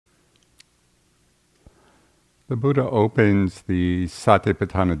The Buddha opens the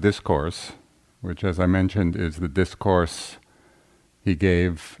Satipatthana discourse, which, as I mentioned, is the discourse he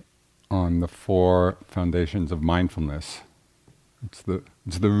gave on the 4 foundations of mindfulness. It's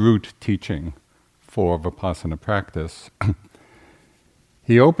the root teaching for Vipassana practice.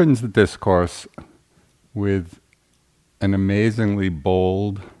 He opens the discourse with an amazingly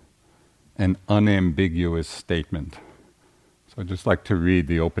bold and unambiguous statement. So I'd just like to read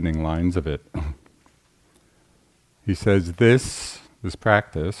the opening lines of it. He says, this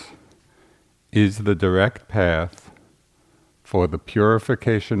practice is the direct path for the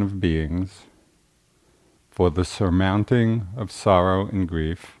purification of beings, for the surmounting of sorrow and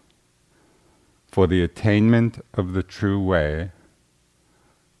grief, for the attainment of the true way,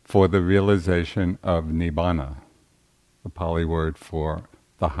 for the realization of nibbana, the Pali word for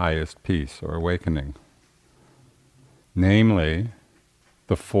the highest peace or awakening, namely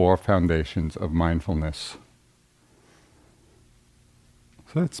the 4 foundations of mindfulness.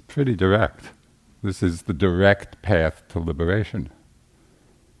 So that's pretty direct. This is the direct path to liberation.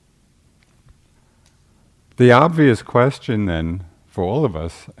 The obvious question then for all of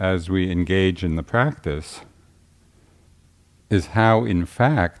us as we engage in the practice is how, in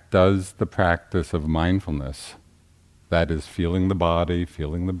fact, does the practice of mindfulness, that is feeling the body,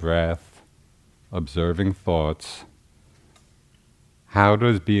 feeling the breath, observing thoughts, how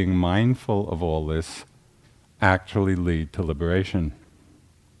does being mindful of all this actually lead to liberation?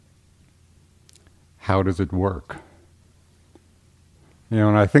 How does it work?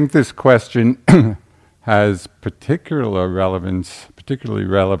 And I think this question has particularly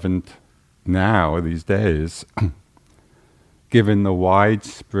relevant now, these days, given the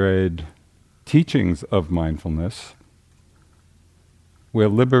widespread teachings of mindfulness, where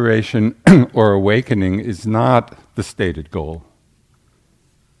liberation or awakening is not the stated goal.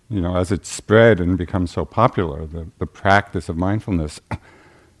 As it's spread and become so popular, the practice of mindfulness,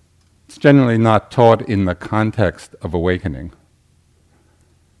 it's generally not taught in the context of awakening.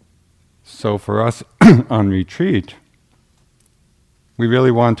 So for us on retreat, we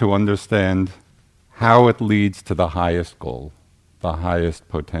really want to understand how it leads to the highest goal, the highest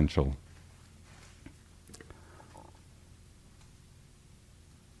potential.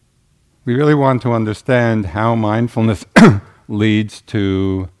 We really want to understand how mindfulness leads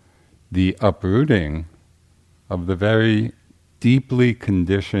to the uprooting of the very deeply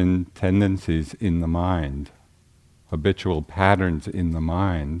conditioned tendencies in the mind, habitual patterns in the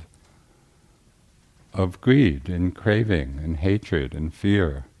mind of greed and craving and hatred and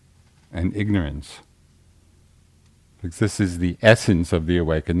fear and ignorance. Because this is the essence of the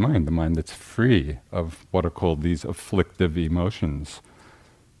awakened mind, the mind that's free of what are called these afflictive emotions,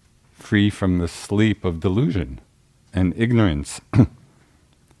 free from the sleep of delusion and ignorance.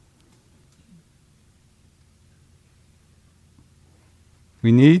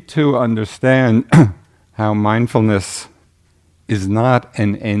 We need to understand how mindfulness is not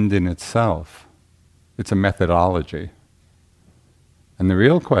an end in itself. It's a methodology. And the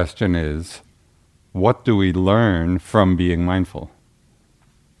real question is, what do we learn from being mindful?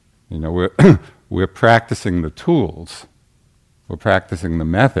 We're practicing the tools, we're practicing the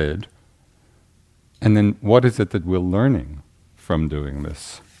method, and then what is it that we're learning from doing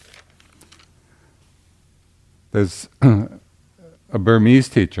this? There's a Burmese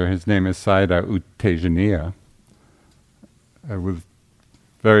teacher, his name is Sayadaw U Tejaniya, with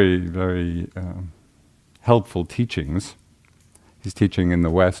very, very helpful teachings. He's teaching in the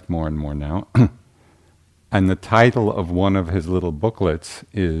West more and more now. And the title of one of his little booklets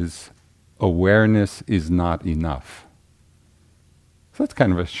is "Awareness is Not Enough." So that's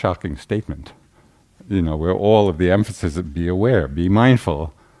kind of a shocking statement. Where all of the emphasis is be aware, be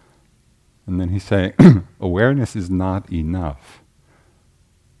mindful. And then he's saying, awareness is not enough.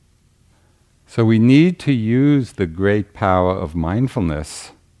 So we need to use the great power of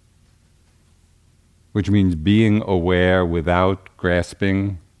mindfulness, which means being aware without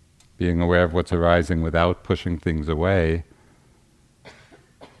grasping, being aware of what's arising without pushing things away,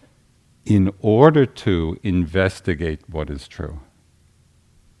 in order to investigate what is true.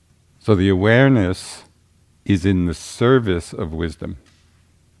 So the awareness is in the service of wisdom.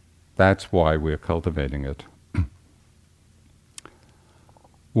 That's why we're cultivating it.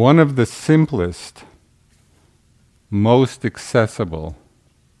 One of the simplest, most accessible,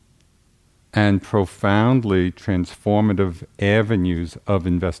 and profoundly transformative avenues of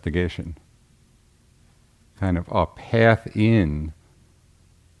investigation, kind of our path in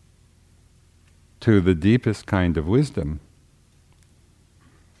to the deepest kind of wisdom,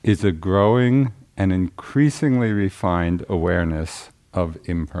 is a growing and increasingly refined awareness of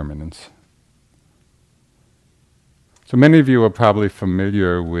impermanence. So many of you are probably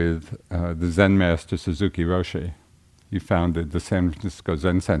familiar with the Zen master Suzuki Roshi. He founded the San Francisco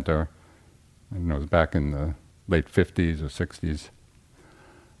Zen Center, I don't know, it was back in the late 50s or 60s.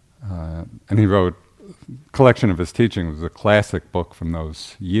 And he wrote a collection of his teaching. It was a classic book from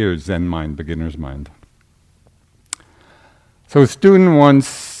those years, Zen Mind, Beginner's Mind. So a student once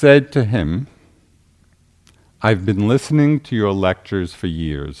said to him, "I've been listening to your lectures for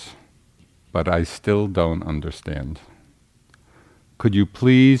years, but I still don't understand. Could you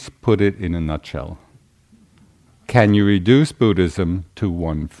please put it in a nutshell? Can you reduce Buddhism to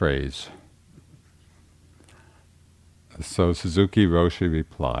one phrase?" So Suzuki Roshi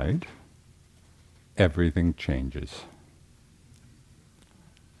replied, "Everything changes."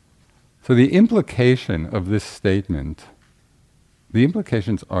 So the implication of this statement, the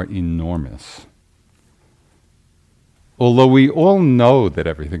implications are enormous. Although we all know that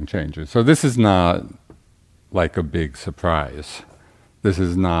everything changes. So this is not like a big surprise. This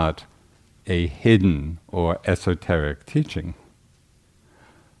is not a hidden or esoteric teaching.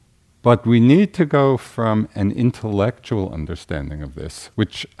 But we need to go from an intellectual understanding of this,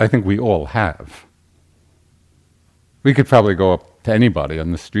 which I think we all have. We could probably go up to anybody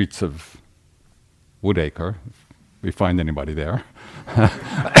on the streets of Woodacre, if we find anybody there,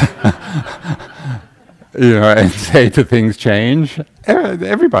 and say to things change.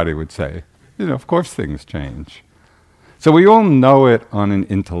 Everybody would say, of course things change. So we all know it on an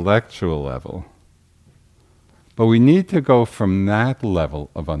intellectual level. But we need to go from that level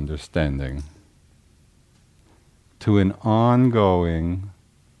of understanding to an ongoing,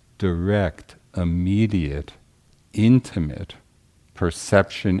 direct, immediate, intimate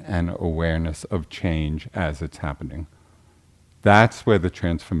perception and awareness of change as it's happening. That's where the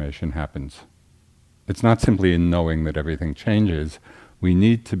transformation happens. It's not simply in knowing that everything changes. We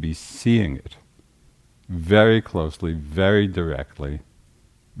need to be seeing it very closely, very directly,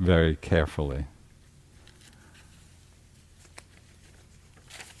 very carefully.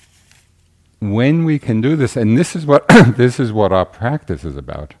 When we can do this, and this is what this is what our practice is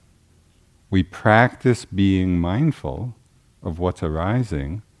about. We practice being mindful of what's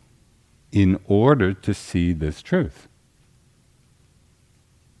arising in order to see this truth.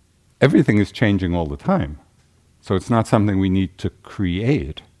 Everything is changing all the time. So it's not something we need to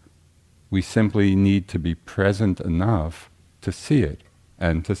create. We simply need to be present enough to see it,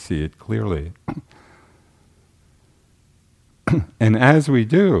 and to see it clearly. And as we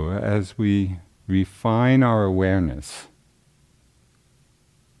do, as we refine our awareness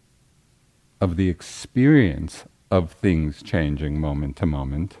of the experience of things changing moment to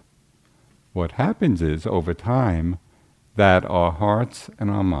moment, what happens is, over time, that our hearts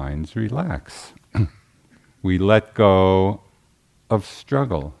and our minds relax. We let go of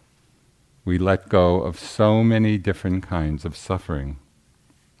struggle. We let go of so many different kinds of suffering.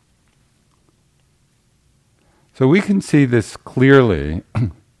 So we can see this clearly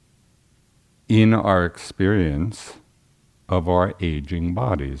in our experience of our aging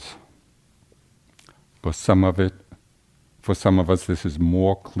bodies. For some of us, this is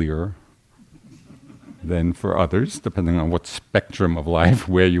more clear than for others, depending on what spectrum of life,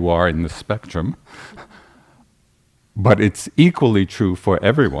 where you are in the spectrum. But it's equally true for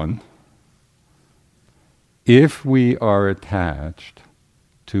everyone. If we are attached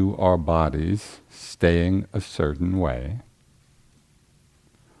to our bodies staying a certain way,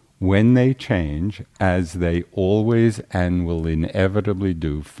 when they change, as they always and will inevitably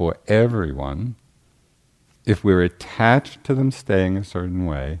do for everyone, if we're attached to them staying a certain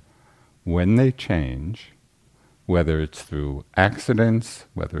way, when they change, whether it's through accidents,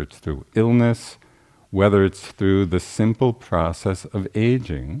 whether it's through illness, whether it's through the simple process of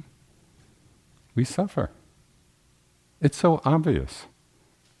aging, we suffer. It's so obvious.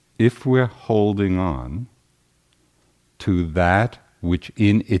 If we're holding on to that which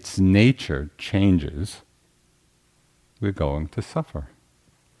in its nature changes, we're going to suffer.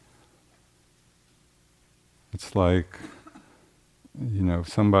 It's like,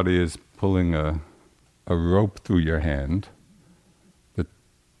 somebody is pulling a rope through your hand. The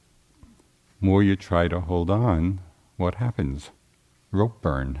more you try to hold on, what happens? Rope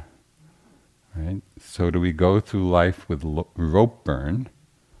burn. Right? So do we go through life with rope burn,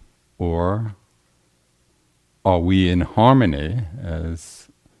 or are we in harmony, as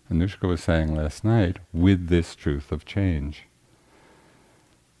Anushka was saying last night, with this truth of change?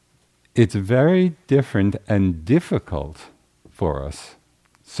 It's very different and difficult for us,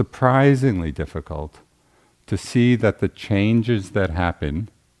 surprisingly difficult, to see that the changes that happen,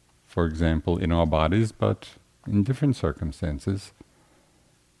 for example, in our bodies, but in different circumstances,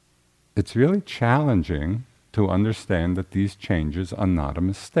 it's really challenging to understand that these changes are not a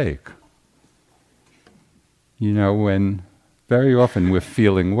mistake. When very often we're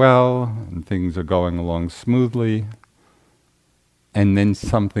feeling well and things are going along smoothly, and then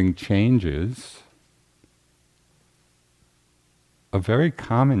something changes, a very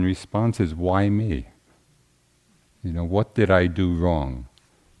common response is, why me? What did I do wrong?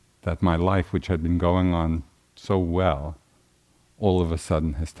 That my life, which had been going on so well, all of a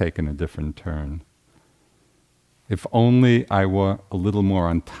sudden has taken a different turn. If only I were a little more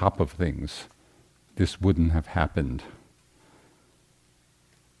on top of things, this wouldn't have happened.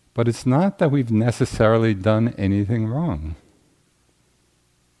 But it's not that we've necessarily done anything wrong.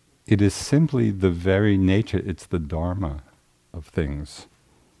 It is simply the very nature, it's the dharma of things.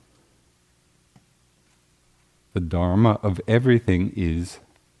 The dharma of everything is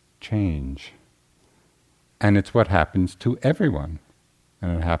change. And it's what happens to everyone.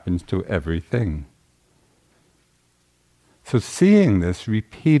 And it happens to everything. So seeing this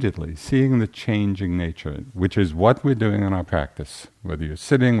repeatedly, seeing the changing nature, which is what we're doing in our practice, whether you're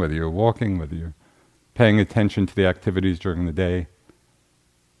sitting, whether you're walking, whether you're paying attention to the activities during the day,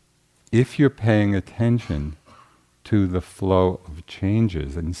 if you're paying attention to the flow of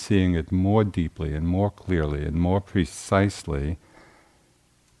changes and seeing it more deeply and more clearly and more precisely,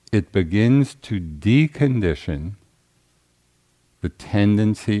 it begins to decondition the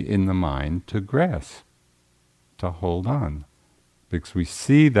tendency in the mind to grasp, to hold on. Because we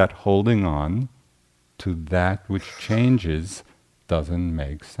see that holding on to that which changes doesn't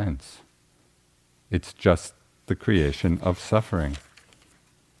make sense. It's just the creation of suffering.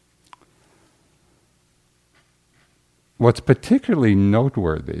 What's particularly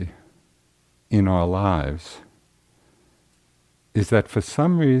noteworthy in our lives is that for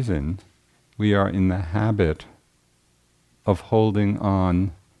some reason we are in the habit of holding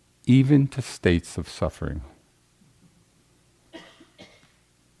on even to states of suffering.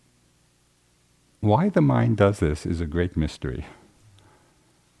 Why the mind does this is a great mystery.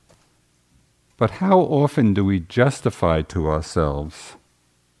 But how often do we justify to ourselves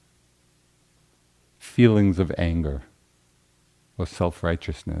feelings of anger or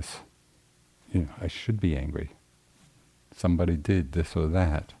self-righteousness? I should be angry. Somebody did this or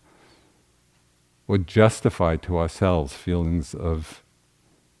that. Or justify to ourselves feelings of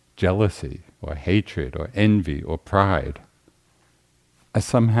jealousy or hatred or envy or pride. As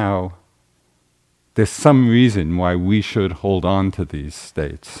somehow there's some reason why we should hold on to these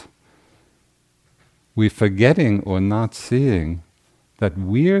states. We're forgetting or not seeing that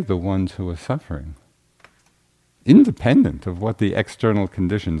we're the ones who are suffering. Independent of what the external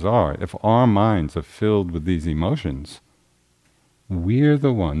conditions are, if our minds are filled with these emotions, we're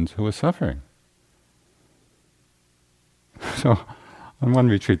the ones who are suffering. So, on one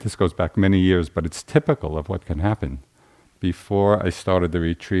retreat, this goes back many years, but it's typical of what can happen. Before I started the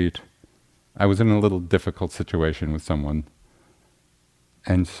retreat, I was in a little difficult situation with someone.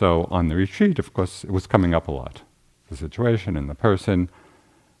 And so on the retreat, of course, it was coming up a lot. The situation and the person.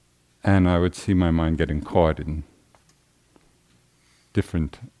 And I would see my mind getting caught in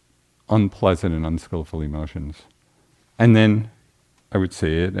different unpleasant and unskillful emotions. And then I would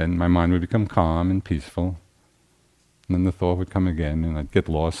see it, and my mind would become calm and peaceful. And then the thought would come again, and I'd get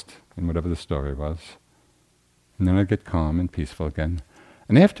lost in whatever the story was. And then I'd get calm and peaceful again.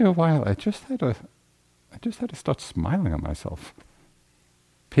 And after a while, I just had to start smiling at myself.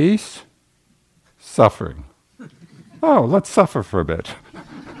 Peace, suffering. Oh, let's suffer for a bit.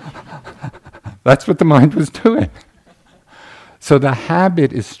 That's what the mind was doing. So the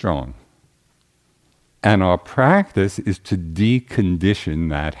habit is strong. And our practice is to decondition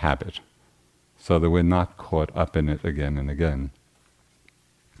that habit so that we're not caught up in it again and again.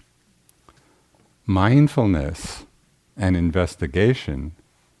 Mindfulness and investigation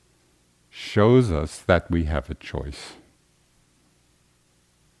shows us that we have a choice.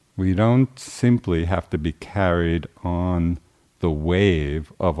 We don't simply have to be carried on the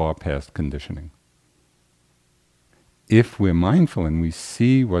wave of our past conditioning. If we're mindful and we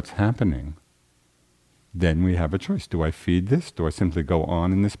see what's happening, then we have a choice. Do I feed this? Do I simply go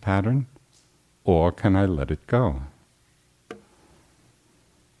on in this pattern? Or can I let it go?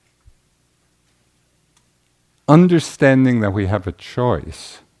 Understanding that we have a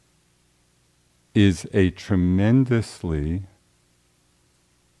choice is a tremendously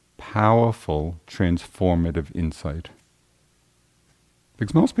powerful, transformative insight.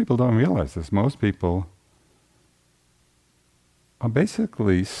 Because most people don't realize this. Most people are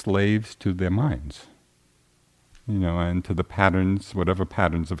basically slaves to their minds, and to the patterns, whatever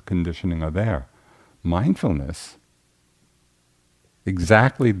patterns of conditioning are there. Mindfulness,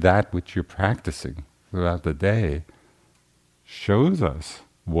 exactly that which you're practicing, throughout the day shows us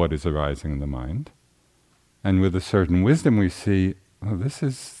what is arising in the mind. And with a certain wisdom we see, oh, this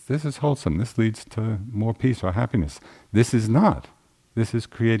is wholesome, this leads to more peace or happiness. This is not. This is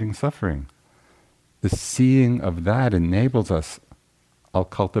creating suffering. The seeing of that enables us, I'll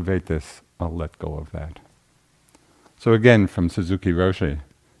cultivate this, I'll let go of that. So again, from Suzuki Roshi,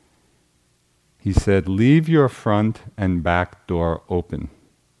 he said, leave your front and back door open.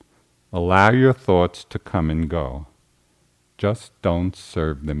 Allow your thoughts to come and go. Just don't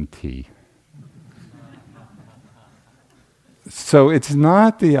serve them tea. So it's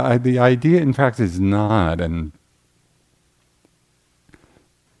not the idea, in fact, is not, and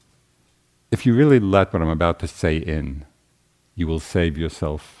if you really let what I'm about to say in, you will save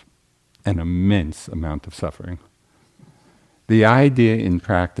yourself an immense amount of suffering. The idea in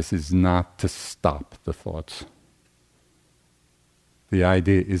practice is not to stop the thoughts. The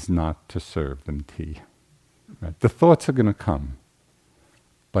idea is not to serve them tea. Right? The thoughts are going to come,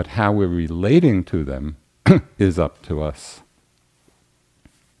 but how we're relating to them is up to us.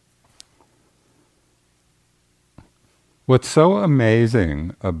 What's so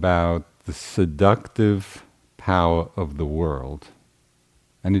amazing about the seductive power of the world,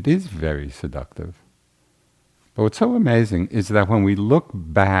 and it is very seductive, but what's so amazing is that when we look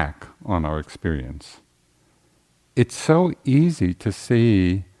back on our experience, it's so easy to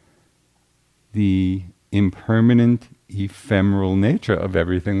see the impermanent, ephemeral nature of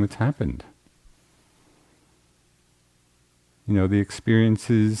everything that's happened. You know, the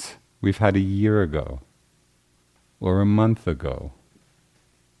experiences we've had a year ago, or a month ago,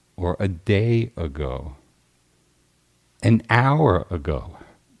 or a day ago, an hour ago.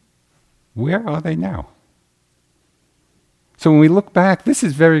 Where are they now? So when we look back, this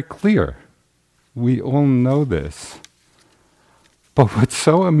is very clear. We all know this. But what's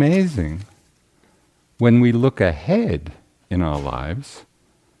so amazing, when we look ahead in our lives,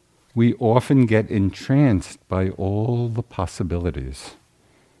 we often get entranced by all the possibilities.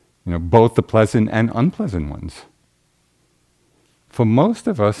 You know, both the pleasant and unpleasant ones. For most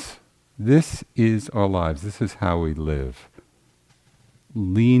of us, this is our lives. This is how we live.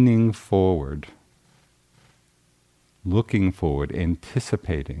 Leaning forward, looking forward,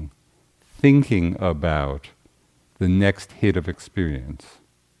 anticipating, thinking about the next hit of experience,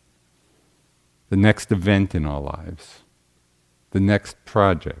 the next event in our lives, the next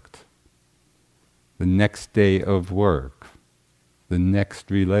project, the next day of work, the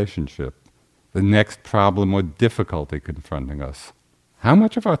next relationship, the next problem or difficulty confronting us. How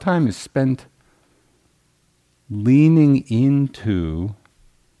much of our time is spent leaning into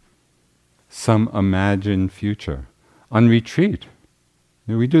some imagined future? On retreat,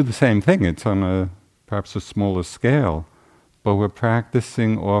 you know, we do the same thing. It's on perhaps a smaller scale, but we're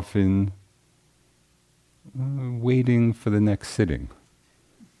practicing often waiting for the next sitting.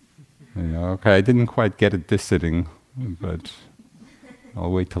 You know, okay, I didn't quite get it this sitting, but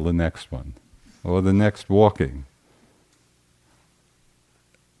I'll wait till the next one, or the next walking.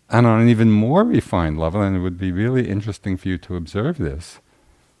 And on an even more refined level, and it would be really interesting for you to observe this,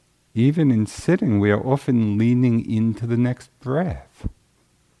 even in sitting, we are often leaning into the next breath.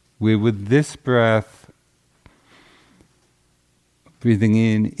 We're with this breath, breathing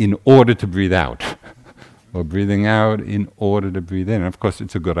in order to breathe out, or breathing out in order to breathe in. And of course,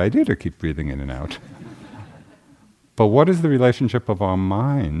 it's a good idea to keep breathing in and out. But what is the relationship of our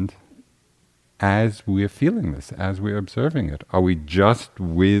mind as we're feeling this, as we're observing it? Are we just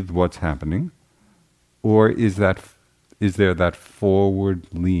with what's happening? Or is there that forward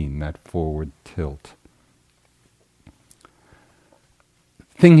lean, that forward tilt?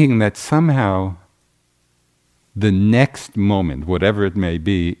 Thinking that somehow the next moment, whatever it may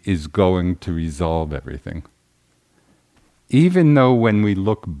be, is going to resolve everything. Even though when we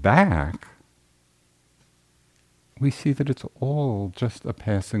look back, we see that it's all just a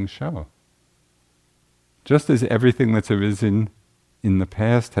passing show. Just as everything that's arisen in the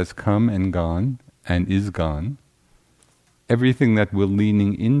past has come and gone and is gone, everything that we're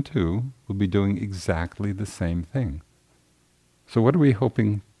leaning into will be doing exactly the same thing. So what are we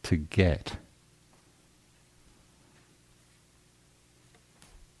hoping to get?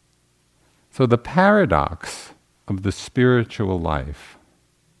 So the paradox of the spiritual life,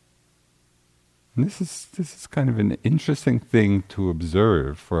 and this is kind of an interesting thing to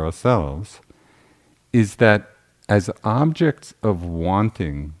observe for ourselves, is that as objects of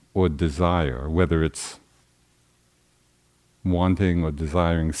wanting or desire, whether it's wanting or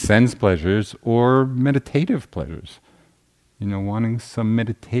desiring sense pleasures or meditative pleasures, wanting some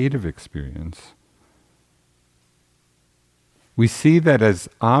meditative experience, we see that as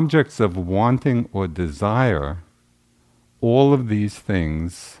objects of wanting or desire, all of these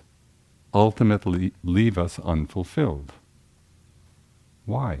things ultimately leave us unfulfilled.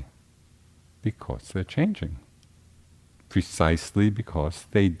 Why? Because they're changing. Precisely because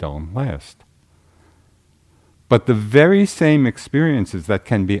they don't last. But the very same experiences that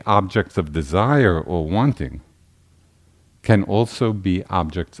can be objects of desire or wanting can also be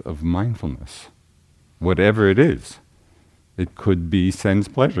objects of mindfulness, whatever it is. It could be sense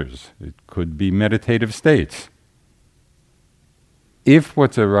pleasures. It could be meditative states. If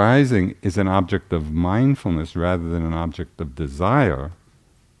what's arising is an object of mindfulness rather than an object of desire,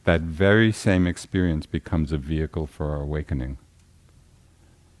 that very same experience becomes a vehicle for our awakening.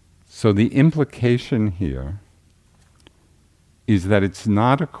 So the implication here is that it's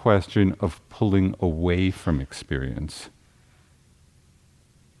not a question of pulling away from experience.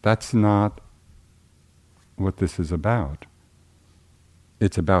 That's not what this is about.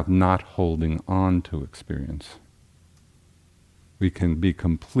 It's about not holding on to experience. We can be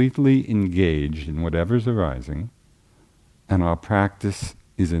completely engaged in whatever's arising, and our practice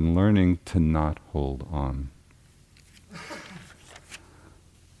is in learning to not hold on.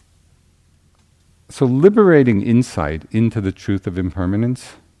 So liberating insight into the truth of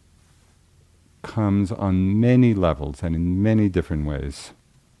impermanence comes on many levels and in many different ways.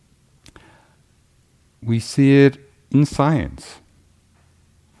 We see it in science.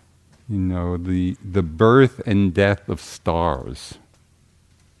 You know, the birth and death of stars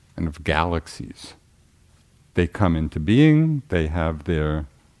and of galaxies. They come into being, they have their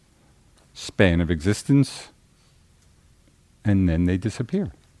span of existence, and then they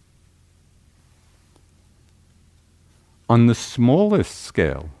disappear. On the smallest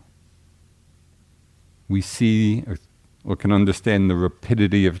scale, we see or can understand the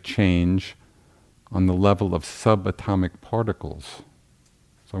rapidity of change on the level of subatomic particles.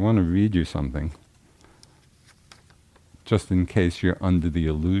 So I want to read you something, just in case you're under the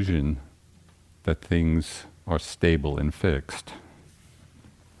illusion that things are stable and fixed.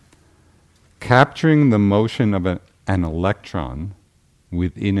 Capturing the motion of an electron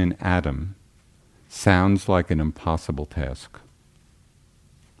within an atom sounds like an impossible task.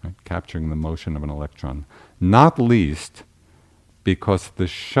 Right? Capturing the motion of an electron. Not least because the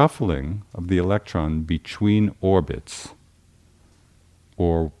shuffling of the electron between orbits,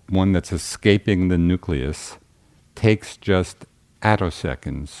 or one that's escaping the nucleus, takes just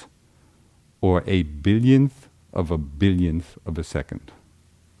attoseconds, or a billionth of a second.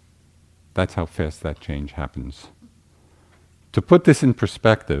 That's how fast that change happens. To put this in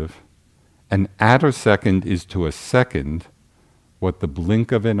perspective, an attosecond is to a second what the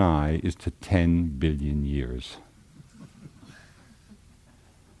blink of an eye is to 10 billion years.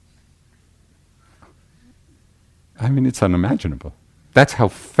 I mean, it's unimaginable. That's how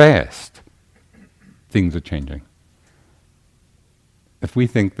fast things are changing. If we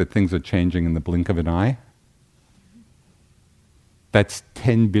think that things are changing in the blink of an eye, that's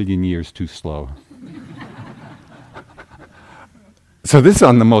 10 billion years too slow. So this is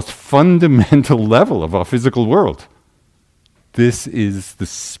on the most fundamental level of our physical world. This is the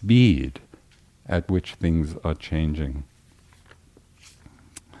speed at which things are changing.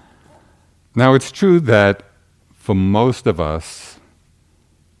 Now it's true that for most of us,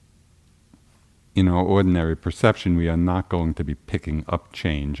 in our ordinary perception, we are not going to be picking up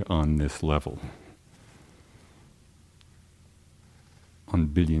change on this level. On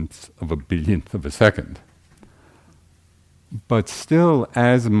billionths of a second. But still,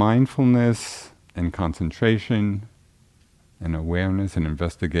 as mindfulness and concentration and awareness and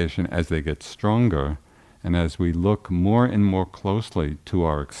investigation, as they get stronger, and as we look more and more closely to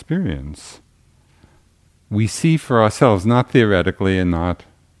our experience, we see for ourselves, not theoretically and not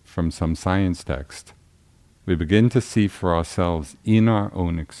from some science text, we begin to see for ourselves in our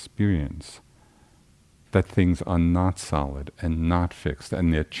own experience that things are not solid and not fixed,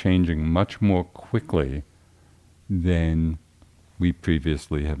 and they're changing much more quickly than we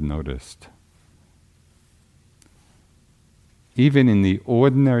previously have noticed. Even in the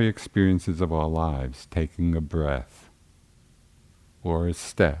ordinary experiences of our lives, taking a breath, or a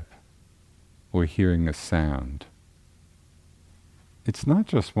step, or hearing a sound, it's not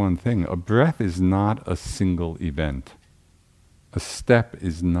just one thing. A breath is not a single event. A step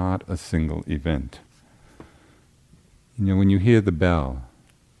is not a single event. You know, when you hear the bell,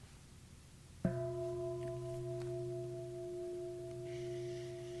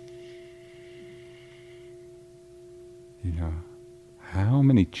 you know, how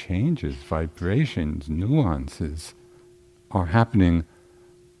many changes, vibrations, nuances are happening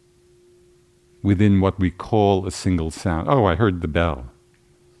within what we call a single sound. Oh, I heard the bell.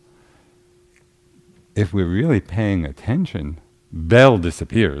 If we're really paying attention, bell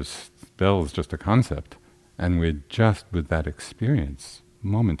disappears. Bell is just a concept. And we're just with that experience,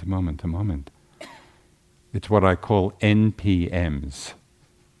 moment to moment to moment. It's what I call NPMs,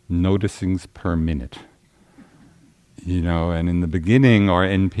 noticings per minute. And in the beginning, our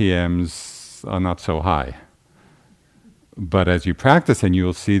NPMs are not so high. But as you practice, and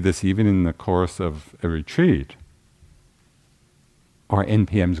you'll see this even in the course of a retreat, our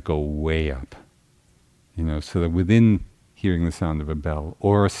NPMs go way up. So that within hearing the sound of a bell,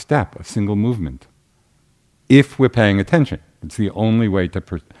 or a step, a single movement, if we're paying attention, it's the only way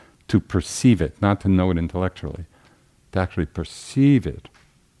to perceive it, not to know it intellectually, to actually perceive it.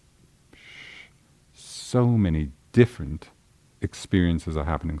 So many different experiences are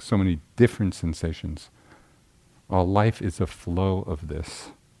happening, so many different sensations. Our life is a flow of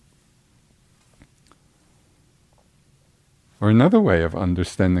this. Or another way of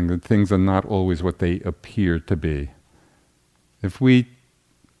understanding that things are not always what they appear to be. If we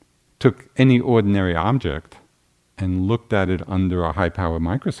took any ordinary object and looked at it under a high-power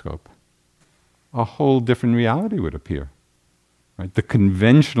microscope, a whole different reality would appear. Right? The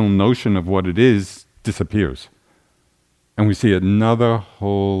conventional notion of what it is disappears. And we see another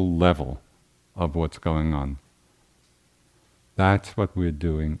whole level of what's going on. That's what we're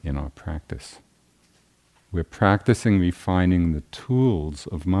doing in our practice. We're practicing refining the tools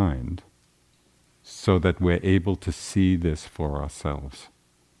of mind so that we're able to see this for ourselves.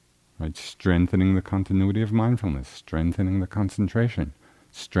 Right? Strengthening the continuity of mindfulness, strengthening the concentration,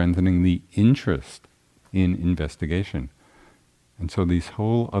 strengthening the interest in investigation. And so these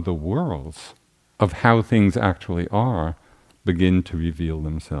whole other worlds of how things actually are begin to reveal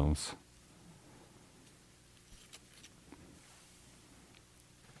themselves.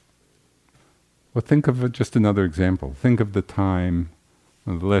 Well, think of just another example. Think of the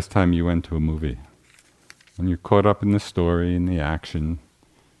last time you went to a movie. And you're caught up in the story and the action.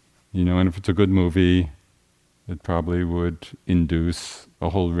 And if it's a good movie, it probably would induce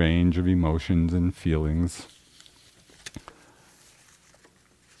a whole range of emotions and feelings.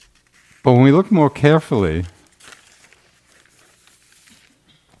 But when we look more carefully,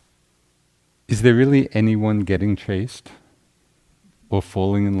 is there really anyone getting chased? Or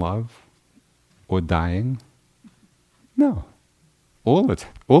falling in love? Or dying? No. All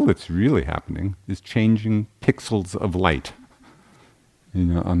that's really happening is changing pixels of light,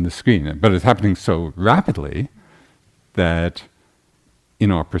 on the screen. But it's happening so rapidly that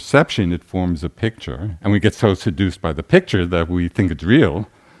in our perception it forms a picture, and we get so seduced by the picture that we think it's real,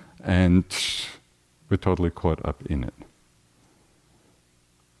 and we're totally caught up in it.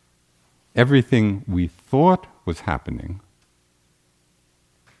 Everything we thought was happening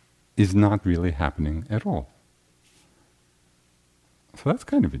is not really happening at all. So that's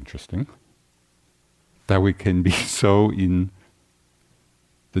kind of interesting, that we can be so in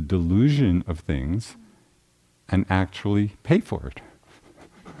the delusion of things and actually pay for it.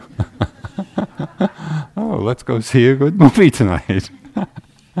 Oh, let's go see a good movie tonight.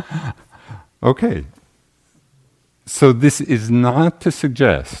 Okay. So this is not to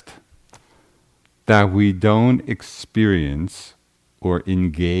suggest that we don't experience or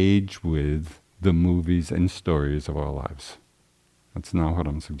engage with the movies and stories of our lives. That's not what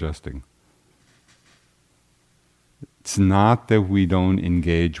I'm suggesting. It's not that we don't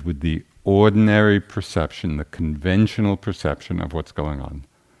engage with the ordinary perception, the conventional perception of what's going on.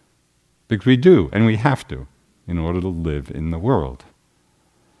 Because we do, and we have to, in order to live in the world.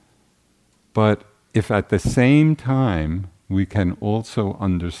 But if at the same time we can also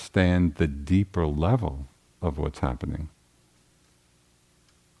understand the deeper level of what's happening,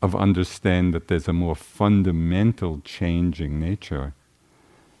 of understand that there's a more fundamental changing nature,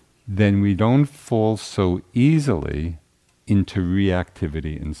 then we don't fall so easily into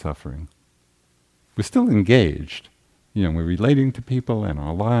reactivity and suffering. We're still engaged. We're relating to people and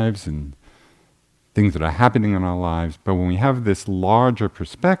our lives and things that are happening in our lives, but when we have this larger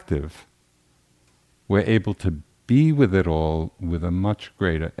perspective, we're able to be with it all with a much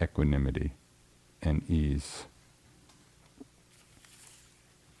greater equanimity and ease.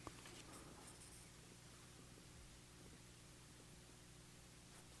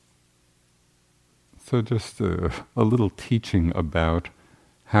 So just a little teaching about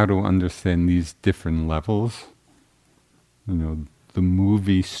how to understand these different levels. The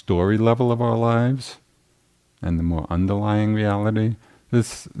movie story level of our lives and the more underlying reality.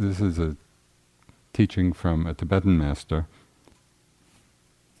 This is a teaching from a Tibetan master.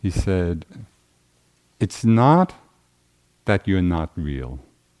 He said, it's not that you're not real.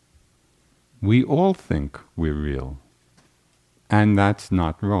 We all think we're real, and that's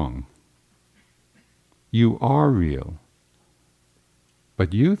not wrong. You are real,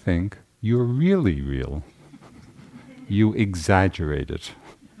 but you think you're really real. You exaggerate it.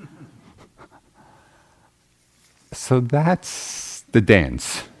 So that's the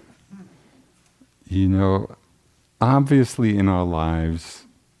dance. Obviously in our lives,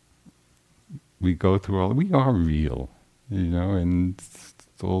 we go through we are real, and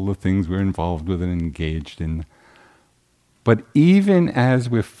all the things we're involved with and engaged in. But even as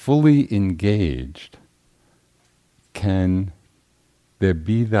we're fully engaged, can there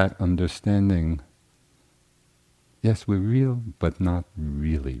be that understanding, yes, we're real, but not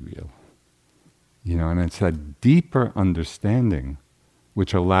really real. And it's that deeper understanding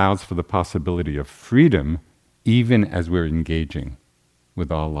which allows for the possibility of freedom even as we're engaging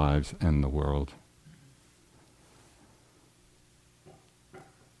with our lives and the world.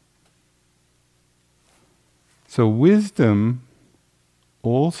 So wisdom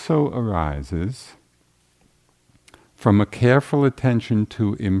also arises from a careful attention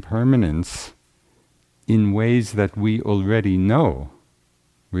to impermanence in ways that we already know.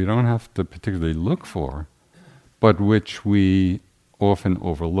 We don't have to particularly look for, but which we often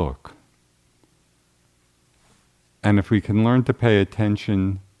overlook. And if we can learn to pay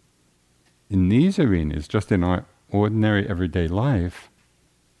attention in these arenas, just in our ordinary everyday life,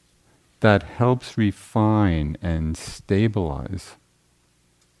 that helps refine and stabilize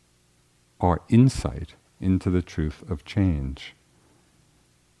our insight into the truth of change.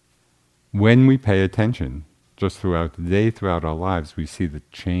 When we pay attention, just throughout the day, throughout our lives, we see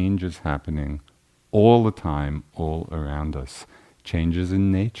that change is happening all the time, all around us. Changes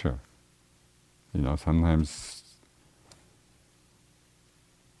in nature. Sometimes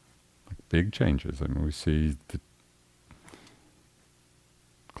big changes. We see the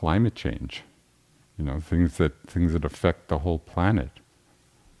climate change. Things that affect the whole planet.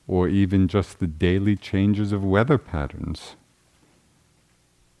 Or even just the daily changes of weather patterns.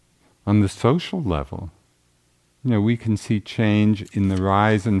 On the social level, we can see change in the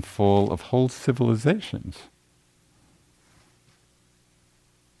rise and fall of whole civilizations.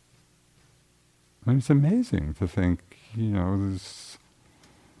 It's amazing to think,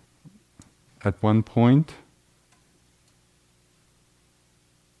 at one point,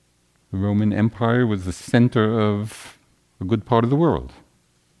 the Roman Empire was the center of a good part of the world.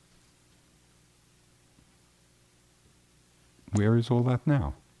 Where is all that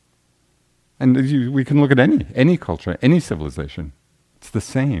now? And we can look at any culture, any civilization. It's the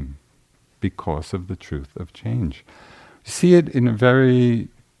same because of the truth of change. You see it in a very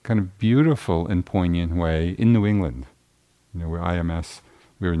kind of beautiful and poignant way in New England. Where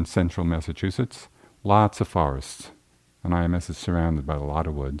we're in central Massachusetts, lots of forests. And IMS is surrounded by a lot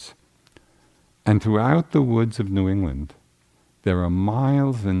of woods. And throughout the woods of New England, there are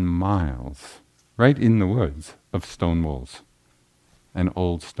miles and miles, right in the woods, of stone walls and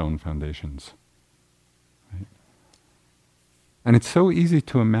old stone foundations. Right? And it's so easy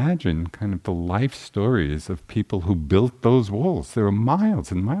to imagine kind of the life stories of people who built those walls. There are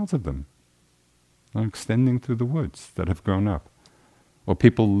miles and miles of them, extending through the woods that have grown up. Or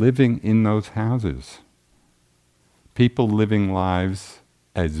people living in those houses. People living lives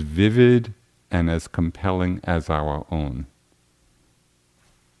as vivid and as compelling as our own.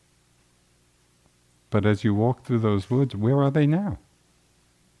 But as you walk through those woods, where are they now?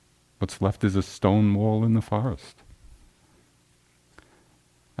 What's left is a stone wall in the forest.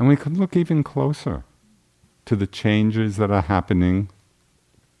 And we could look even closer to the changes that are happening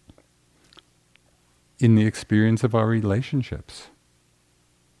in the experience of our relationships.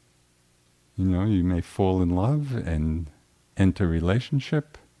 You may fall in love and enter a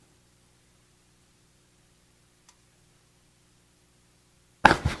relationship.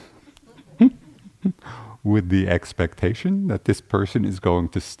 With the expectation that this person is going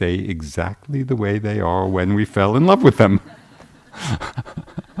to stay exactly the way they are when we fell in love with them.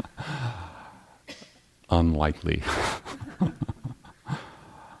 Unlikely.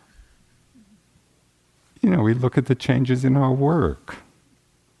 We look at the changes in our work,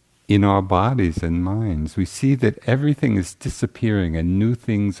 in our bodies and minds. We see that everything is disappearing and new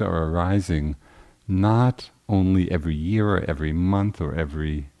things are arising, not only every year or every month or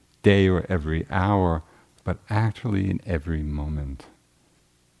every day or every hour, but actually in every moment.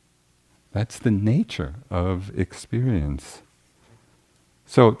 That's the nature of experience.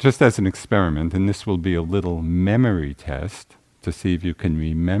 So just as an experiment, and this will be a little memory test to see if you can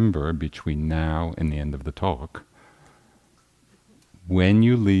remember between now and the end of the talk, when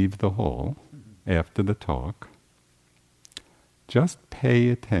you leave the hall after the talk, just pay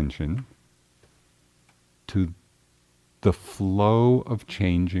attention to the flow of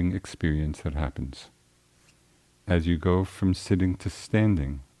changing experience that happens. As you go from sitting to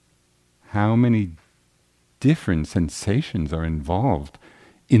standing, how many different sensations are involved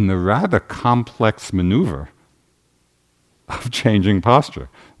in the rather complex maneuver of changing posture.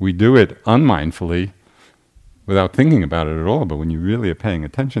 We do it unmindfully, without thinking about it at all, but when you really are paying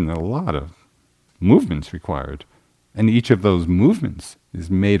attention, there are a lot of movements required. And each of those movements is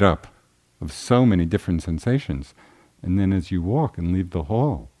made up of so many different sensations. And then as you walk and leave the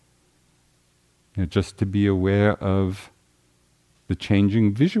hall, just to be aware of the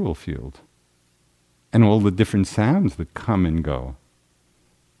changing visual field and all the different sounds that come and go.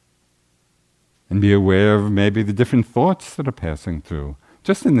 And be aware of maybe the different thoughts that are passing through.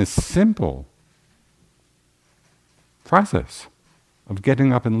 Just in this simple process of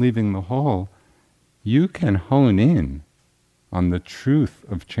getting up and leaving the hall, you can hone in on the truth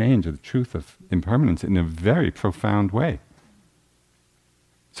of change, or the truth of impermanence in a very profound way.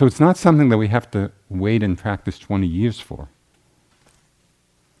 So it's not something that we have to wait and practice 20 years for.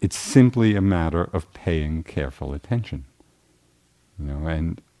 It's simply a matter of paying careful attention.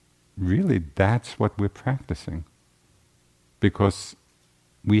 And really that's what we're practicing. Because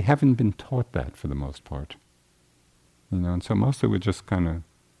we haven't been taught that for the most part. And so mostly we're just kind of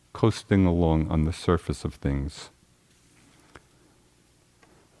coasting along on the surface of things.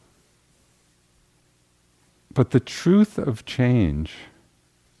 But the truth of change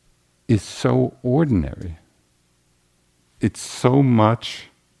is so ordinary. It's so much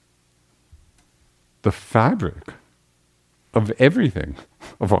the fabric of everything,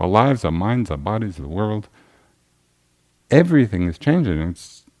 of our lives, our minds, our bodies, the world. Everything is changing.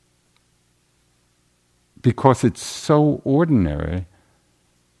 It's because it's so ordinary,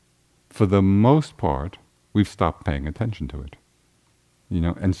 for the most part, we've stopped paying attention to it.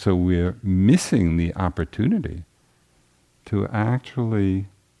 And so we're missing the opportunity to actually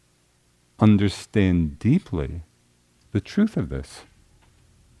understand deeply the truth of this.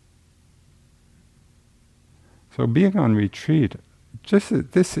 So being on retreat,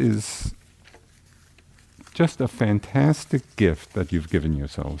 this is just a fantastic gift that you've given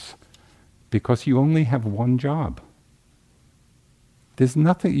yourselves, because you only have one job. There's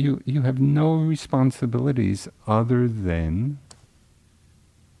nothing, you have no responsibilities other than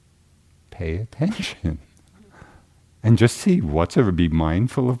pay attention. And just see be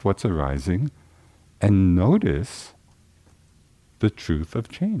mindful of what's arising, and notice the truth of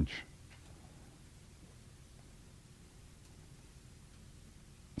change.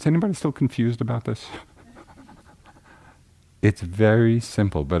 Is anybody still confused about this? It's very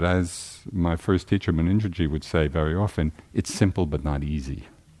simple, but as my first teacher, Munindraji, would say very often, it's simple but not easy.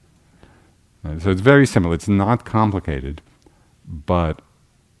 So it's very simple, it's not complicated, but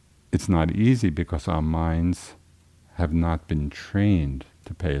it's not easy because our minds have not been trained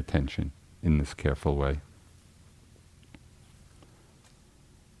to pay attention in this careful way.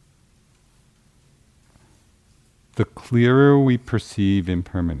 The clearer we perceive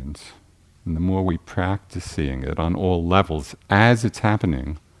impermanence, and the more we practice seeing it on all levels as it's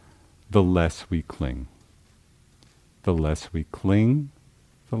happening, the less we cling. The less we cling,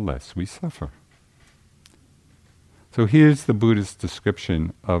 the less we suffer. So here's the Buddhist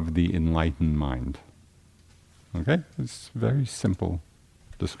description of the enlightened mind. Okay? It's a very simple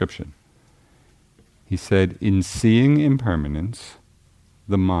description. He said, in seeing impermanence,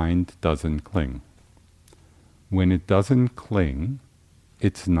 the mind doesn't cling. When it doesn't cling,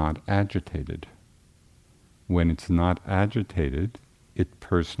 it's not agitated. When it's not agitated, it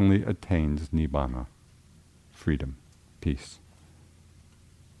personally attains nibbana, freedom, peace.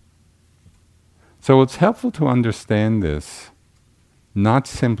 So it's helpful to understand this not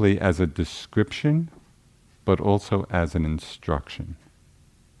simply as a description, but also as an instruction.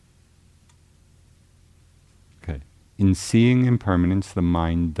 Okay. In seeing impermanence, the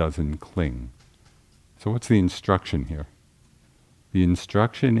mind doesn't cling. So what's the instruction here? The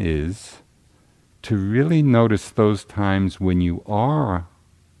instruction is to really notice those times when you are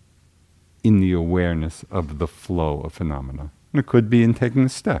in the awareness of the flow of phenomena. And it could be in taking a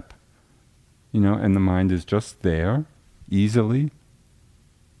step, and the mind is just there, easily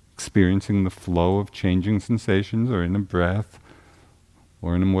experiencing the flow of changing sensations, or in a breath,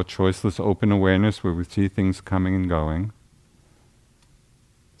 or in a more choiceless open awareness where we see things coming and going.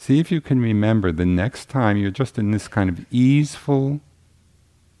 See if you can remember the next time you're just in this kind of easeful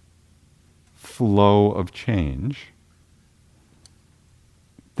flow of change,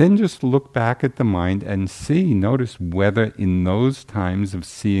 then just look back at the mind and notice whether in those times of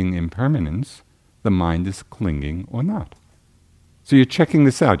seeing impermanence, the mind is clinging or not. So you're checking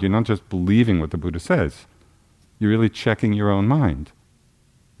this out. You're not just believing what the Buddha says. You're really checking your own mind.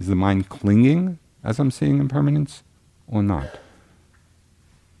 Is the mind clinging as I'm seeing impermanence or not?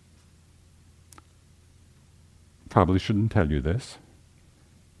 Probably shouldn't tell you this,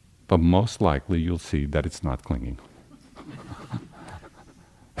 but most likely you'll see that it's not clinging.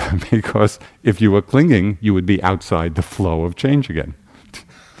 Because if you were clinging, you would be outside the flow of change again.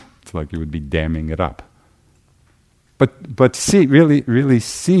 It's like you would be damming it up. But see, really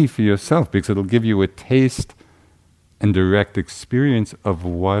see for yourself, because it'll give you a taste and direct experience of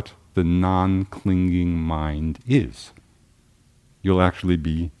what the non-clinging mind is. You'll actually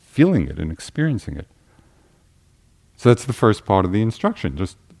be feeling it and experiencing it. So that's the first part of the instruction.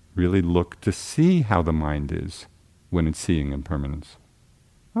 Just really look to see how the mind is when it's seeing impermanence.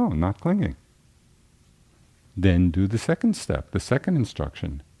 Oh, not clinging. Then do the second step, the second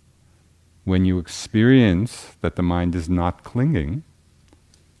instruction. When you experience that the mind is not clinging,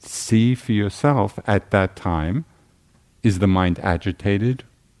 see for yourself at that time, is the mind agitated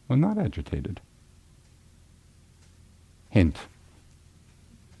or not agitated? Hint,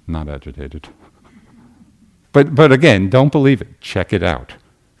 not agitated. But again, don't believe it. Check it out.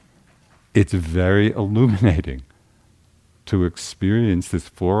 It's very illuminating to experience this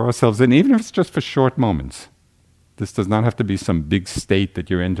for ourselves, and even if it's just for short moments. This does not have to be some big state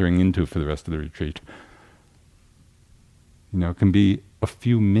that you're entering into for the rest of the retreat. It can be a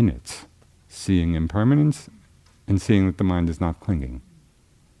few minutes seeing impermanence and seeing that the mind is not clinging.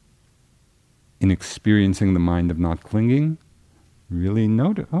 In experiencing the mind of not clinging, really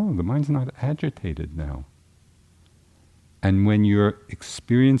notice, oh, the mind's not agitated now. And when you're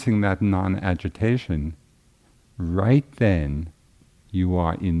experiencing that non-agitation, right then you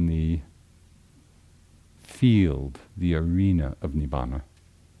are in the field, the arena of Nibbana.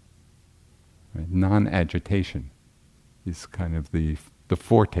 Right? Non-agitation is kind of the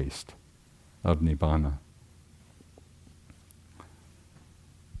foretaste of Nibbana.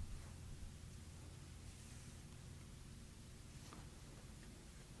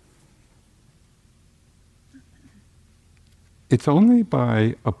 It's only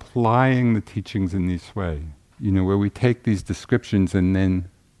by applying the teachings in this way, where we take these descriptions and then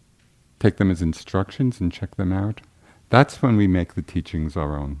take them as instructions and check them out. That's when we make the teachings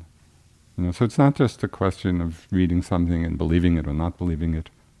our own. So it's not just a question of reading something and believing it or not believing it.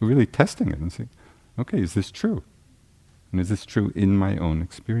 We're really testing it and saying, okay, is this true? And is this true in my own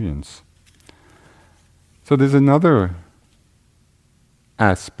experience? So there's another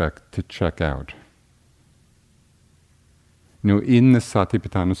aspect to check out. In the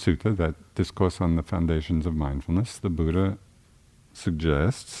Satipatthana Sutta, that discourse on the foundations of mindfulness, the Buddha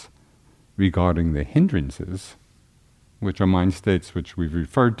suggests, regarding the hindrances, which are mind states which we've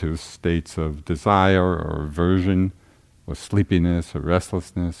referred to, states of desire or aversion, or sleepiness, or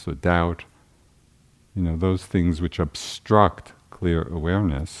restlessness, or doubt, those things which obstruct clear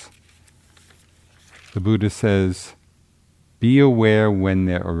awareness. The Buddha says, be aware when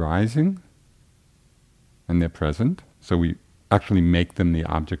they're arising, and they're present, so we actually make them the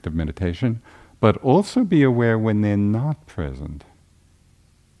object of meditation, but also be aware when they're not present,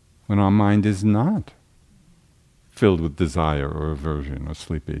 when our mind is not filled with desire or aversion or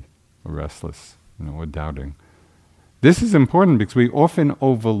sleepy or restless, or doubting. This is important because we often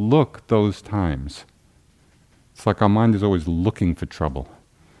overlook those times. It's like our mind is always looking for trouble,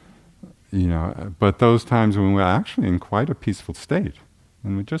 but those times when we're actually in quite a peaceful state,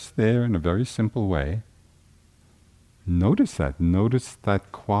 and we're just there in a very simple way, notice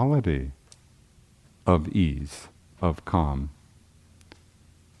that quality of ease, of calm.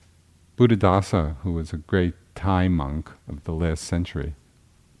 Buddhadasa, who was a great Thai monk of the last century,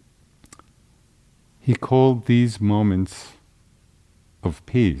 he called these moments of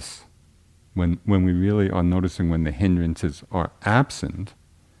peace, when we really are noticing when the hindrances are absent,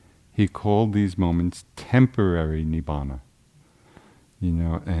 he called these moments temporary nibbana.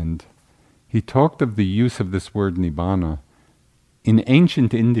 And he talked of the use of this word nibbana. In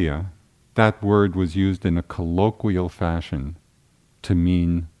ancient India, that word was used in a colloquial fashion to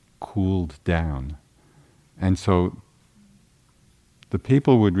mean cooled down. And so the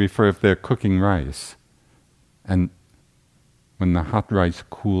people would refer, if they're cooking rice, and when the hot rice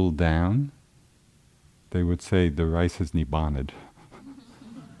cooled down, they would say the rice is nibbaned.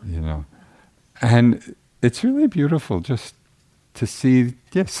 And it's really beautiful just to see,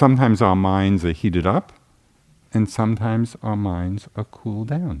 yes, sometimes our minds are heated up, and sometimes our minds are cooled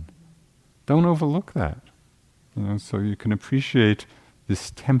down. Don't overlook that. So you can appreciate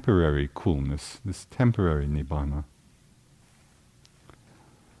this temporary coolness, this temporary nibbana.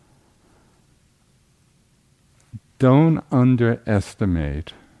 Don't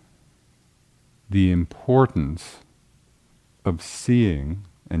underestimate the importance of seeing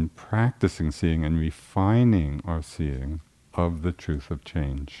and practicing seeing and refining our seeing of the truth of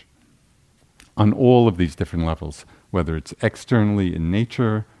change on all of these different levels, whether it's externally in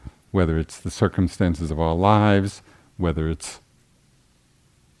nature, whether it's the circumstances of our lives, whether it's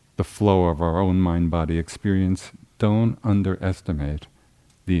the flow of our own mind-body experience. Don't underestimate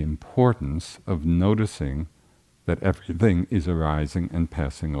the importance of noticing that everything is arising and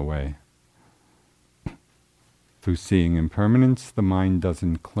passing away. Through seeing impermanence, the mind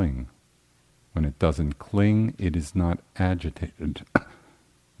doesn't cling. When it doesn't cling, it is not agitated.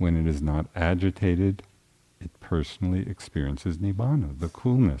 When it is not agitated, it personally experiences nibbana, the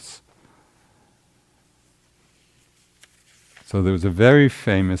coolness. So there was a very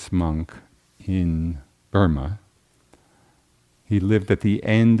famous monk in Burma. He lived at the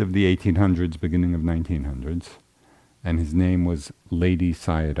end of the 1800s, beginning of 1900s, and his name was Ledi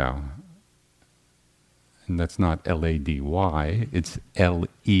Sayadaw. And that's not L-A-D-Y, it's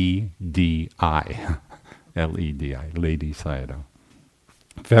L-E-D-I. L-E-D-I, Ledi Sayadaw.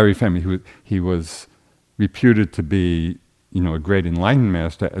 Very famous. He was reputed to be, a great enlightened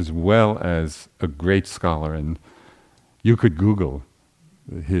master as well as a great scholar. And you could Google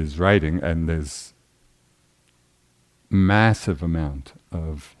his writing, and there's massive amount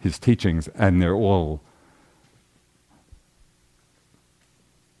of his teachings, and they're all,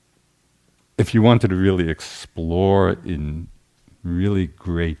 if you wanted to really explore in really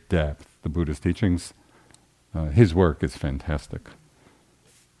great depth the Buddha's teachings, his work is fantastic.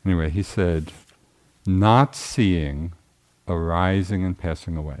 Anyway, he said, not seeing arising and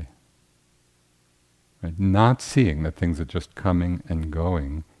passing away, right? Not seeing that things are just coming and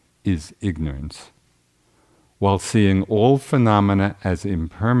going is ignorance, while seeing all phenomena as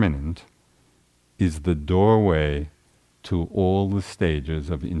impermanent is the doorway to all the stages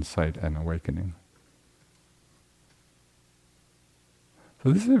of insight and awakening.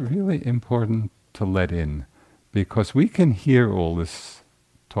 So this is really important to let in, because we can hear all this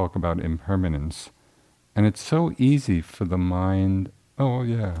talk about impermanence, and it's so easy for the mind, oh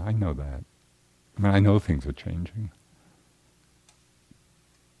yeah, I know that. I know things are changing.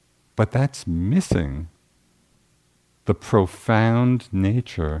 But that's missing the profound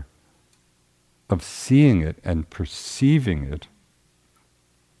nature of seeing it and perceiving it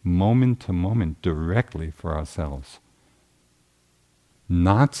moment to moment directly for ourselves.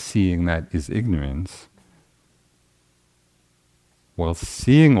 Not seeing that is ignorance, while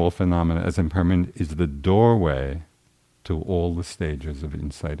seeing all phenomena as impermanent is the doorway to all the stages of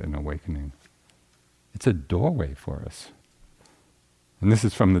insight and awakening. It's a doorway for us. And this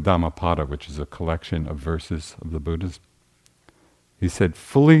is from the Dhammapada, which is a collection of verses of the Buddhas. He said,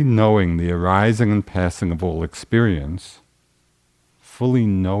 fully knowing the arising and passing of all experience, fully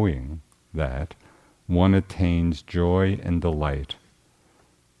knowing that, one attains joy and delight.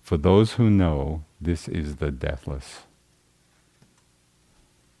 For those who know, this is the deathless.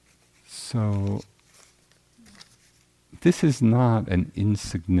 So, this is not an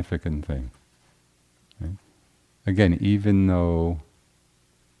insignificant thing. Right? Again, even though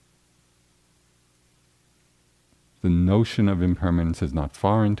the notion of impermanence is not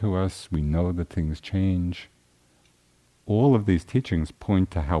foreign to us, we know that things change, all of these teachings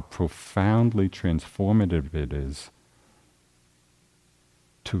point to how profoundly transformative it is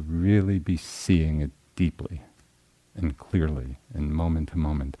to really be seeing it deeply and clearly and moment to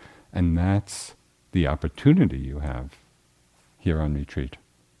moment. And that's the opportunity you have here on retreat.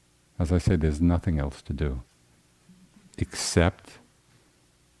 As I say, there's nothing else to do except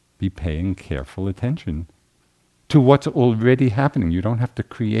be paying careful attention to what's already happening. You don't have to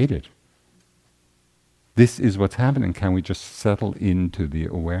create it. This is what's happening. Can we just settle into the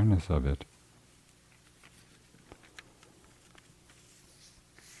awareness of it?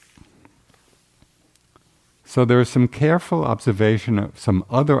 So there is some careful observation of some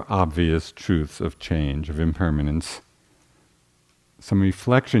other obvious truths of change, of impermanence, some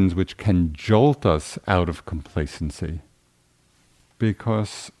reflections which can jolt us out of complacency,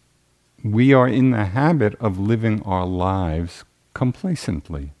 because we are in the habit of living our lives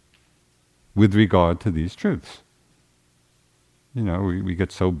complacently with regard to these truths. We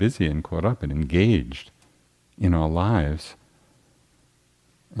get so busy and caught up and engaged in our lives.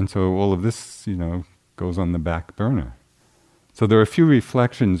 And so all of this, goes on the back burner. So there are a few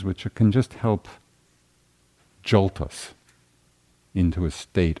reflections which can just help jolt us into a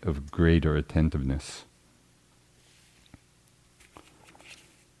state of greater attentiveness.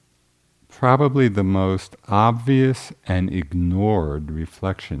 Probably the most obvious and ignored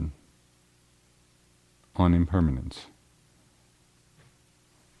reflection on impermanence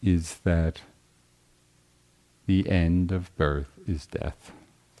is that The end of birth is death.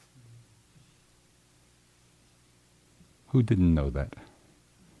 Who didn't know that?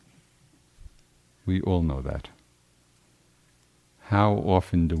 We all know that. How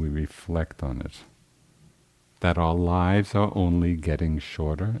often do we reflect on it? That our lives are only getting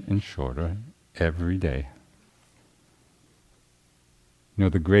shorter and shorter every day. You know,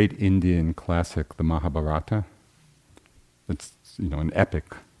 the great Indian classic, the Mahabharata, it's, an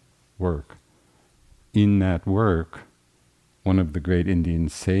epic work. In that work, one of the great Indian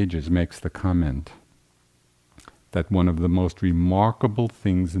sages makes the comment that one of the most remarkable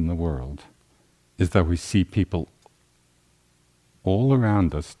things in the world is that we see people all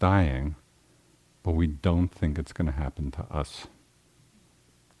around us dying, but we don't think it's going to happen to us.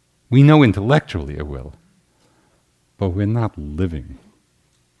 We know intellectually it will, but we're not living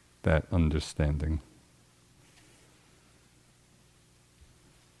that understanding.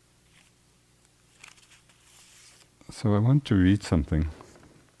 So I want to read something.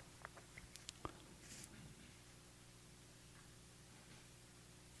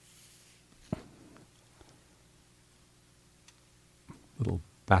 Little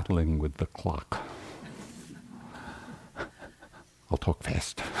battling with the clock. I'll talk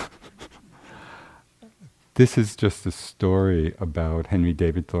fast. This is just a story about Henry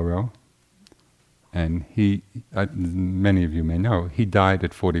David Thoreau. And he, many of you may know, he died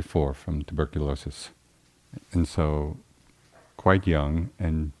at 44 from tuberculosis. And so, quite young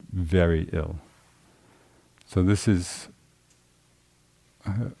and very ill. So this is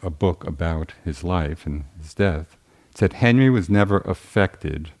a book about his life and his death. It said, Henry was never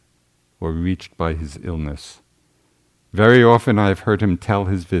affected or reached by his illness. Very often I have heard him tell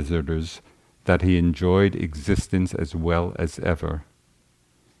his visitors that he enjoyed existence as well as ever.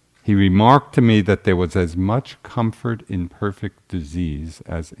 He remarked to me that there was as much comfort in perfect disease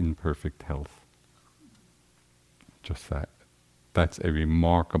as in perfect health. Just that. That's a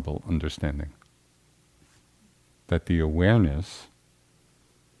remarkable understanding. That the awareness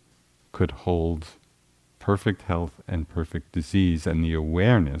could hold perfect health and perfect disease, and the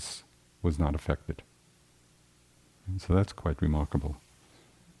awareness was not affected. And so that's quite remarkable.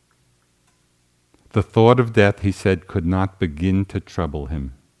 The thought of death, he said, could not begin to trouble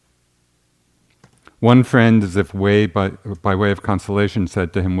him. One friend, as if by way of consolation,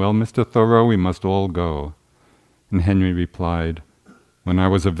 said to him, "Well, Mr. Thoreau, we must all go." And Henry replied, "When I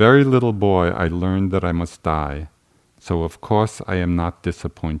was a very little boy, I learned that I must die, so of course I am not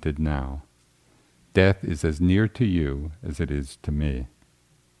disappointed now. Death is as near to you as it is to me."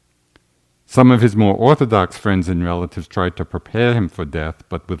 Some of his more orthodox friends and relatives tried to prepare him for death,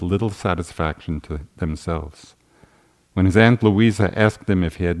 but with little satisfaction to themselves. When his Aunt Louisa asked him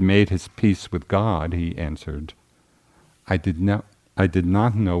if he had made his peace with God, he answered, I did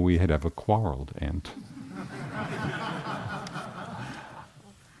not know we had ever quarreled, Aunt."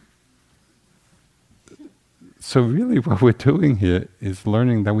 So really what we're doing here is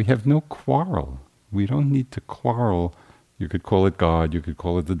learning that we have no quarrel. We don't need to quarrel. You could call it God, you could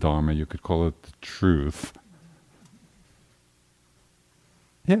call it the Dharma, you could call it the truth.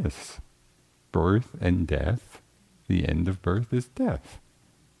 Yes, birth and death, the end of birth is death.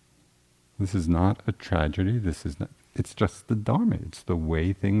 This is not a tragedy, it's just the Dharma, it's the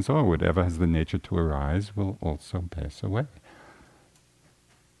way things are. Whatever has the nature to arise will also pass away.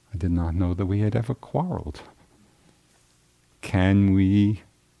 I did not know that we had ever quarreled. Can we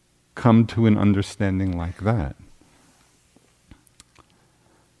come to an understanding like that?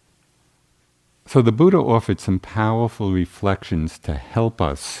 So the Buddha offered some powerful reflections to help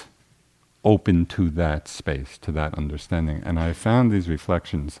us open to that space, to that understanding. And I found these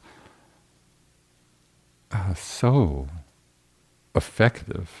reflections so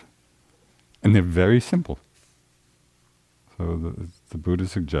effective. And they're very simple. So the Buddha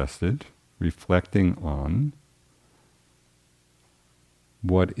suggested reflecting on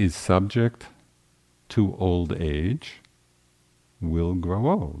what is subject to old age will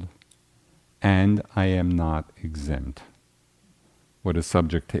grow old, and I am not exempt. What is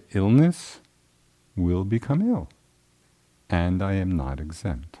subject to illness will become ill, and I am not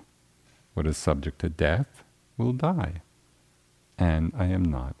exempt. What is subject to death will die, and I am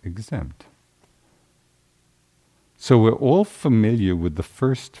not exempt. So we're all familiar with the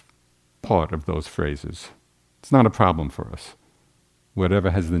first part of those phrases. It's not a problem for us.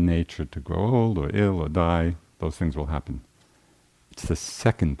 Whatever has the nature to grow old or ill or die, those things will happen. It's the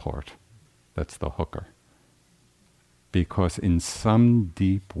second part that's the hooker. Because in some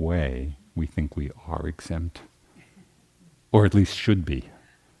deep way, we think we are exempt. Or at least should be.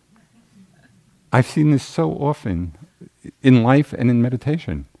 I've seen this so often in life and in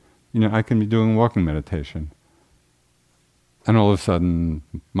meditation. I can be doing walking meditation. and all of a sudden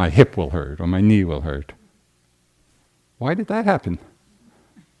my hip will hurt or my knee will hurt. Why did that happen?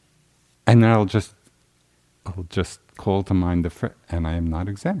 And then I'll just call to mind and I am not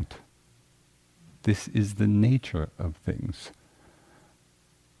exempt. This is the nature of things.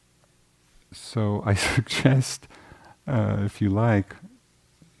 So I suggest, if you like,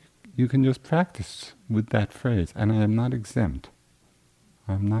 you can just practice with that phrase. And I am not exempt.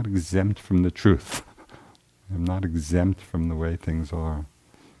 I am not exempt from the truth. I am not exempt from the way things are.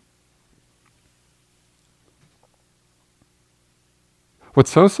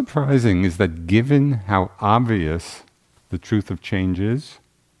 What's so surprising is that given how obvious the truth of change is,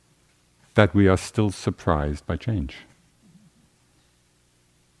 that we are still surprised by change.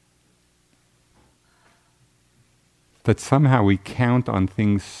 That somehow we count on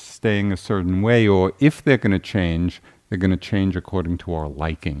things staying a certain way, or if they're going to change according to our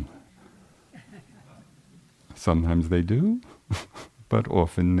liking. Sometimes they do, but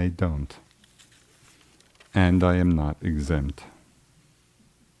often they don't. And I am not exempt.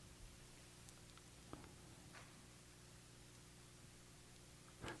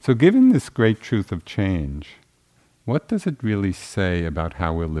 So given this great truth of change, what does it really say about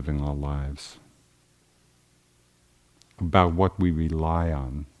how we're living our lives? About what we rely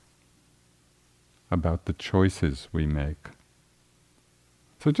on? About the choices we make?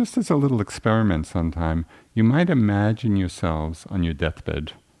 So just as a little experiment sometime, you might imagine yourselves on your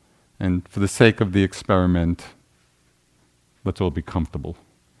deathbed. And for the sake of the experiment, let's all be comfortable.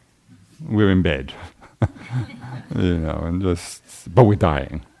 We're in bed. But we're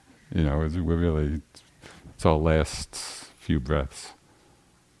dying. It's our last few breaths.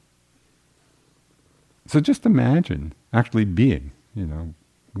 So just imagine actually being, we're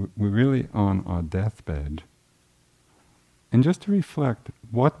really on our deathbed. And just to reflect,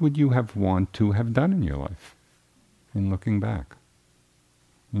 what would you have want to have done in your life in looking back?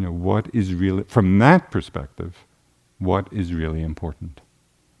 What is really, from that perspective, what is really important?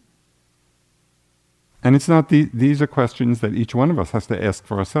 And it's not, these are questions that each one of us has to ask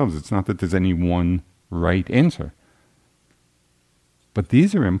for ourselves. It's not that there's any one right answer. But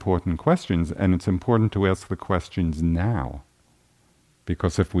these are important questions, and it's important to ask the questions now.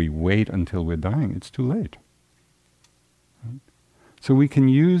 Because if we wait until we're dying, it's too late. Right? So we can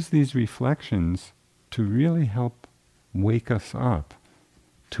use these reflections to really help wake us up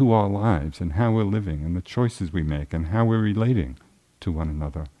to our lives and how we're living and the choices we make and how we're relating to one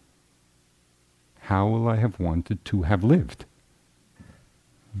another. How will I have wanted to have lived?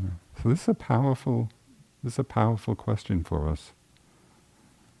 So this is a powerful question for us.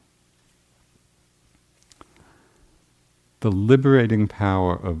 The liberating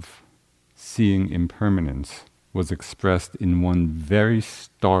power of seeing impermanence was expressed in one very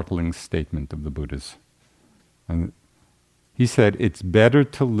startling statement of the Buddha's. And he said, it's better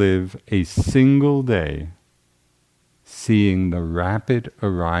to live a single day seeing the rapid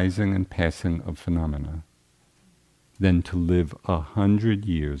arising and passing of phenomena than to live 100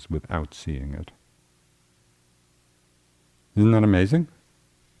 years without seeing it. Isn't that amazing?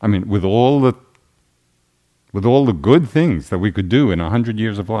 I mean, with all the good things that we could do in 100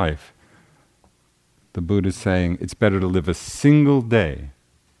 years of life, the Buddha is saying it's better to live a single day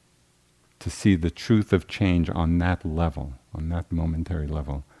to see the truth of change on that level, on that momentary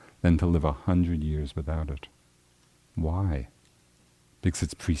level, than to live 100 years without it. Why? Because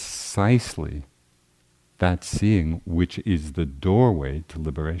it's precisely that seeing which is the doorway to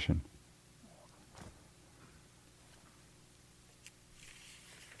liberation.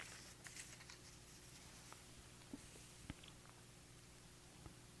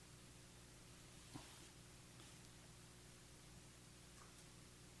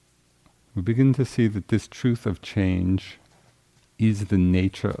 We begin to see that this truth of change is the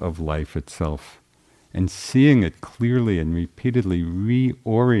nature of life itself. And seeing it clearly and repeatedly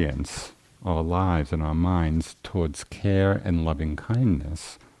reorients our lives and our minds towards care and loving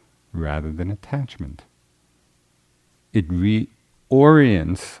kindness rather than attachment. It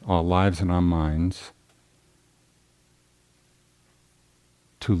reorients our lives and our minds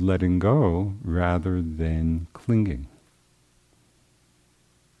to letting go rather than clinging,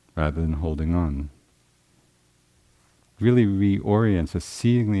 rather than holding on. Really reorients us,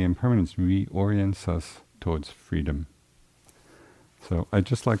 seeing the impermanence reorients us towards freedom. So I'd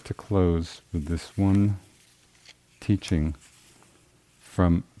just like to close with this one teaching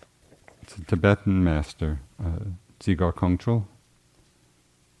from a Tibetan master, Dzigar Kongtrul.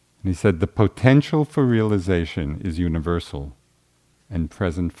 And he said, the potential for realization is universal and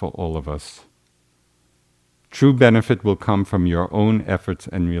present for all of us. True benefit will come from your own efforts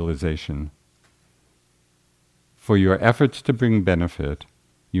and realization. For your efforts to bring benefit,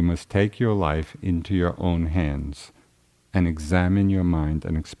 you must take your life into your own hands and examine your mind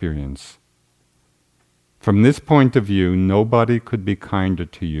and experience. From this point of view, nobody could be kinder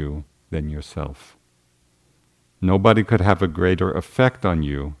to you than yourself. Nobody could have a greater effect on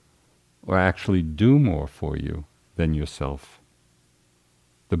you or actually do more for you than yourself.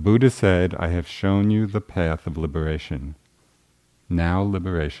 The Buddha said, "I have shown you the path of liberation. Now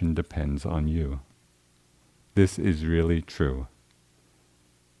liberation depends on you." This is really true.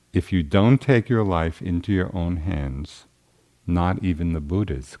 If you don't take your life into your own hands, not even the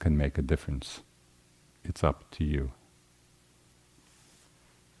Buddhas can make a difference. It's up to you.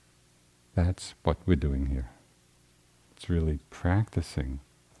 That's what we're doing here. It's really practicing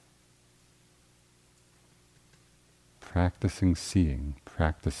seeing,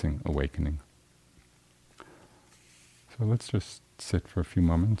 practicing awakening. So let's just sit for a few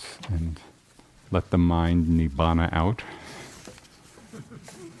moments and let the mind nibbana out.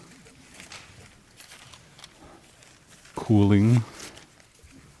 Cooling.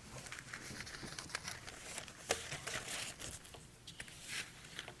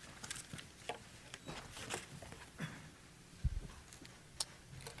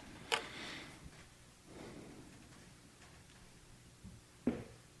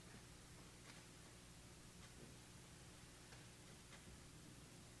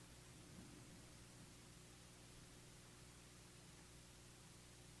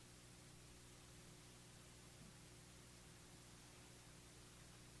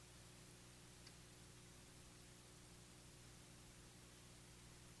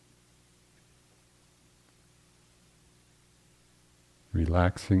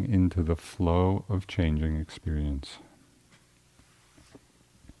 Relaxing into the flow of changing experience.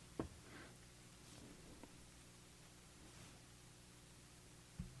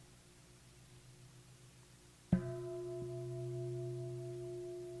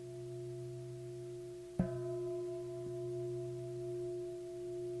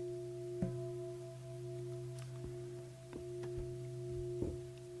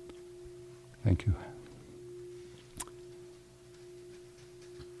 Thank you.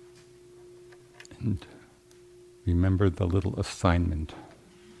 And remember the little assignment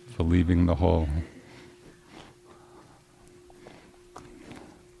for leaving the hall.